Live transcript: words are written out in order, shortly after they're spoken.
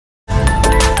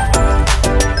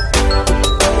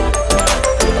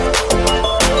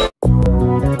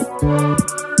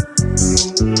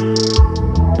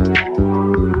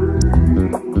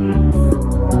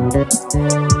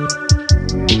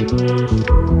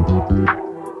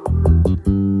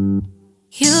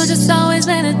You just always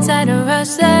been a tighter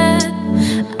rush that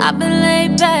I've been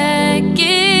laid back,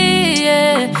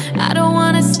 yeah. I don't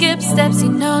wanna skip steps,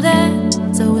 you know that.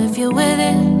 So if you're with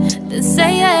it, then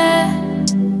say yeah.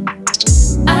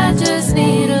 I just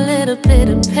need a little bit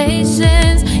of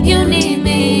patience. You need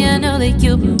me, I know that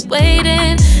you've been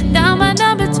waiting. Down my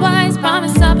number twice,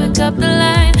 promise I'll pick up the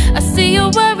line. I see you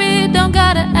worried, don't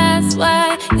gotta ask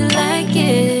why. You like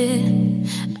it,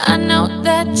 I know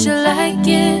that you like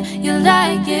it. You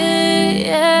like it,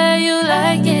 yeah, you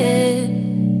like it.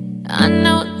 I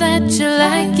know that you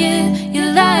like it,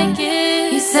 you like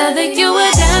it. You said that you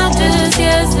were down just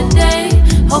yesterday,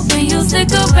 hoping you'll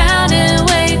stick around and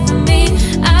wait for me.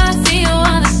 I see you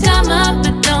wanna come up,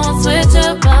 but don't switch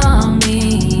up on me,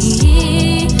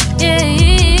 yeah.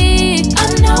 I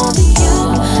know that you,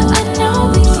 I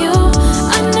know that you,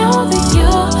 I know that you,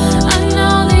 I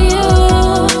know that you.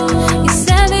 You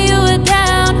said that you were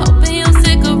down, hoping you'll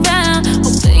stick around,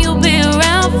 hoping you'll be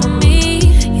around for me.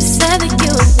 You said that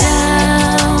you were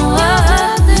down,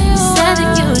 you said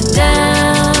that you were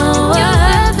down,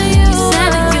 you said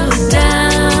that you were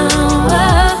down,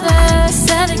 you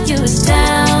said that you were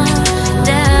down,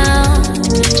 down.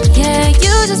 Yeah,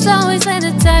 you just always been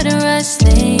a tight to rush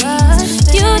things.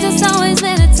 You just always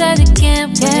been a tight that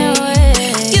can't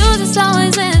wait. You just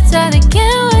always been a tight that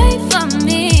can't wait for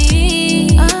me.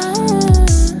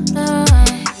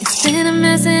 It's been a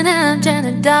mess and I'm trying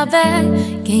to dial back.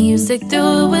 Can you stick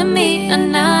through it with me or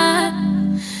not?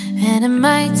 And it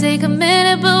might take a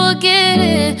minute, but we'll get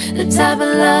it. The type of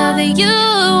love that you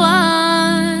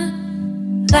want,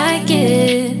 like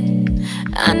it.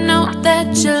 I know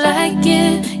that you like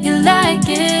it, you like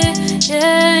it,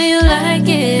 yeah, you like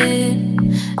it.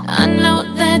 I know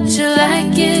that you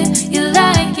like it, you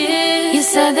like it. You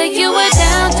said that you were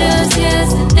down just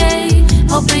yesterday,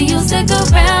 hoping you'll stick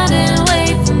around and